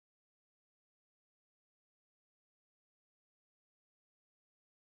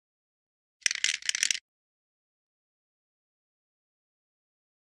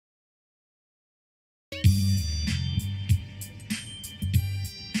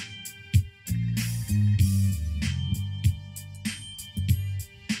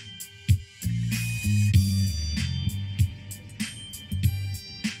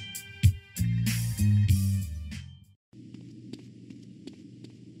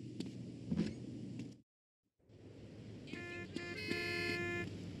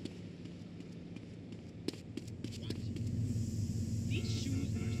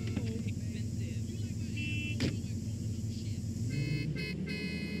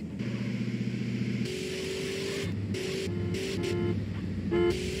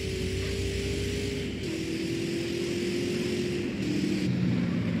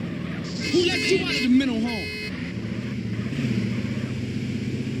you out of the mental home.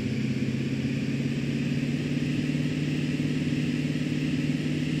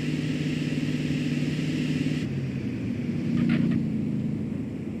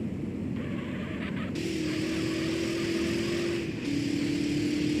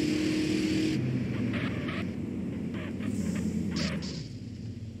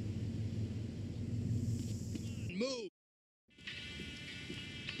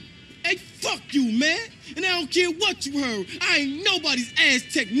 Hey, fuck you, man. And I don't care what you heard. I ain't nobody's ass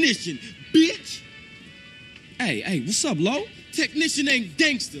technician, bitch. Hey, what's up, Lo? Technician ain't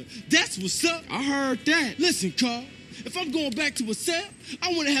gangster. That's what's up. I heard that. Listen, Carl, if I'm going back to a cell,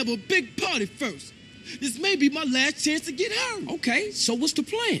 I want to have a big party first. This may be my last chance to get hurt. Okay, so what's the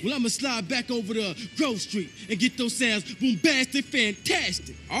plan? Well, I'm going to slide back over to Grove Street and get those sounds bombastic,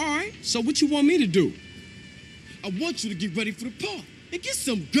 fantastic. All right, so what you want me to do? I want you to get ready for the party and get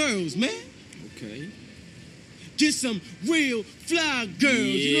some girls, man. Okay. Get some real fly girls,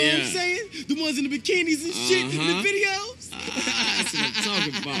 you know what I'm saying? The ones in the bikinis and shit in the videos. That's what I'm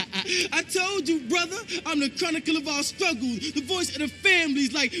talking about. I told you, brother, I'm the chronicle of our struggles, the voice of the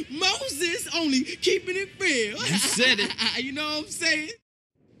families like Moses, only keeping it real. You said it. You know what I'm saying?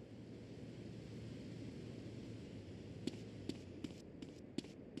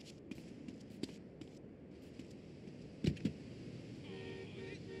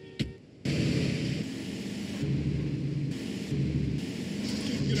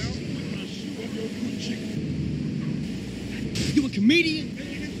 You a comedian?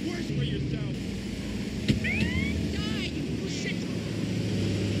 Make it worse for yourself. Die, you shit.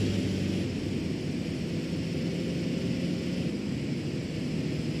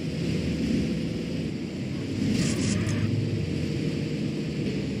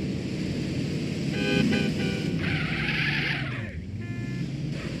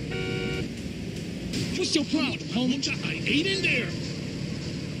 What's your problem, homie? I ate in there.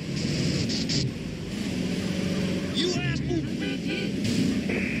 You asshole!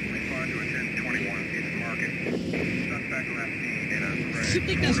 Respond to a 1021 East Market. Suspect left seen in a gray. You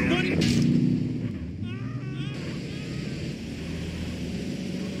think that's funny?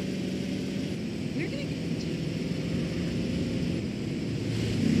 We're gonna get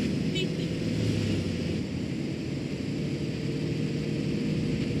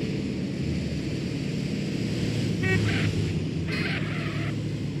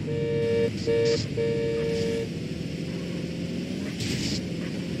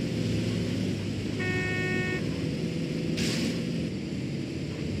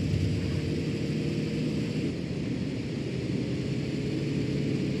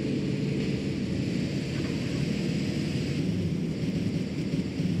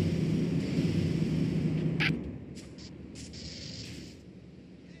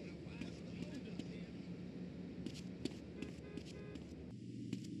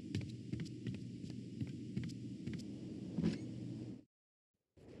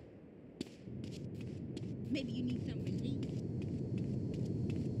maybe you need some relief.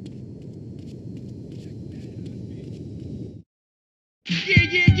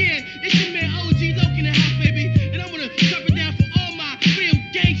 Yeah. It's your man OG Loke in the house, baby. And I'm gonna drop it down for all my real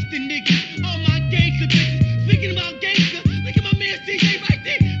gangster niggas. All my gangster bitches. Speaking about gangster, look at my man CJ right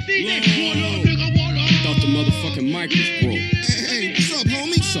there. CJ, what up, nigga, what up? Thought the motherfucking mic was broke. Hey, what's up,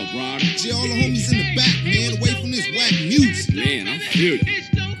 homie? What's up, Rod? G, all the homies in the back, man, away from this whack music. Man, I feel you. It's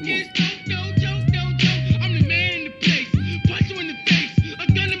dope, it's dope, dope. I'm the man in the place. Punch you in the face. A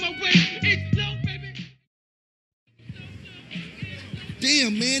gun in my waist. It's dope, baby.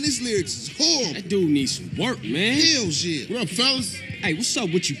 Damn, man, this lyrics is horrible. That dude needs some work, man. Hell yeah. What up, fellas? Hey, what's up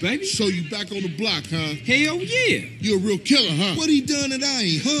with you, baby? So you back on the block, huh? Hell yeah. You a real killer, huh? What he done that I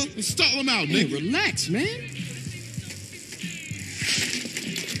ain't, huh? Let's stall him out, Man, nigga. relax, man.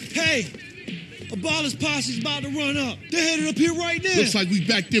 Hey, a baller's posse's about to run up. They're headed up here right now. Looks like we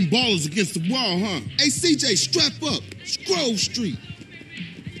backed them ballers against the wall, huh? Hey, CJ, strap up. Grove Street.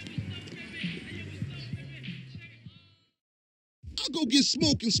 I'll go get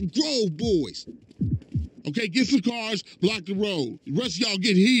smoking some Grove boys. Okay, get some cars, block the road. The rest of y'all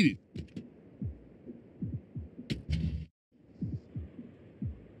get heated.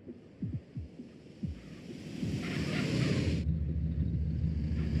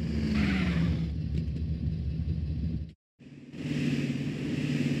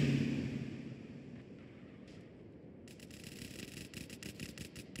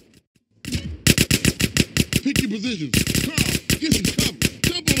 Pick your positions. Carl, get some cover.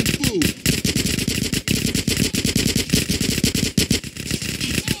 Jump on them fools.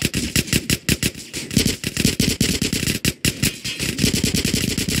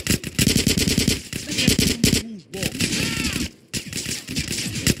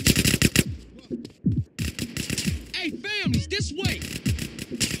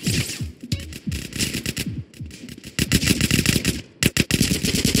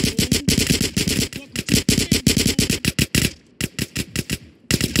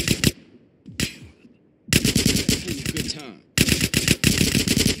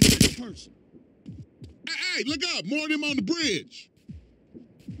 Hey, look up. More of them on the bridge.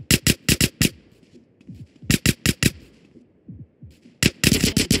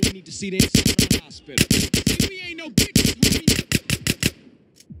 Oh, we need to see the inside of the hospital. See, we ain't no bitches, homie.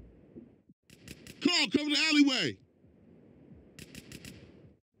 Carl, cover the alleyway.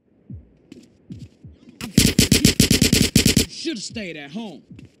 You should have stayed at home.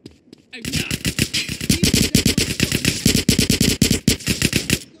 Hey, nah.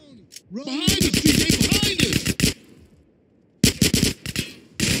 Behind us, CJ, behind us.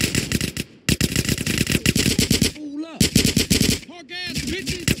 Fool up. Park ass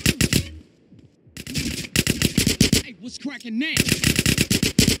bitches. Hey, what's cracking now?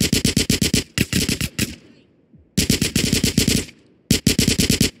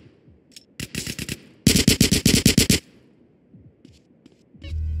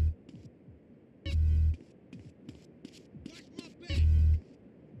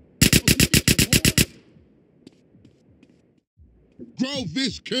 Grove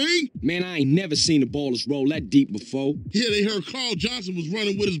this king. Man, I ain't never seen the ballers roll that deep before. Yeah, they heard Carl Johnson was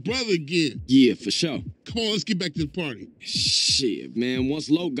running with his brother again. Yeah, for sure. Come on, let's get back to the party. Shit, man. Once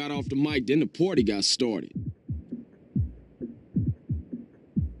Lo got off the mic, then the party got started.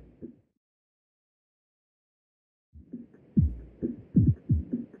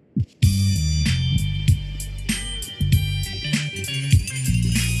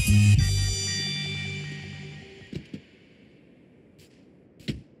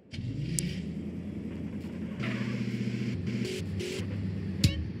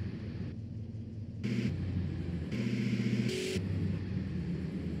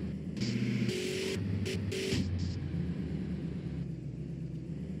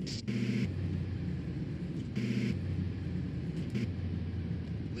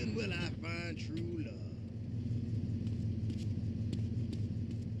 When will I find true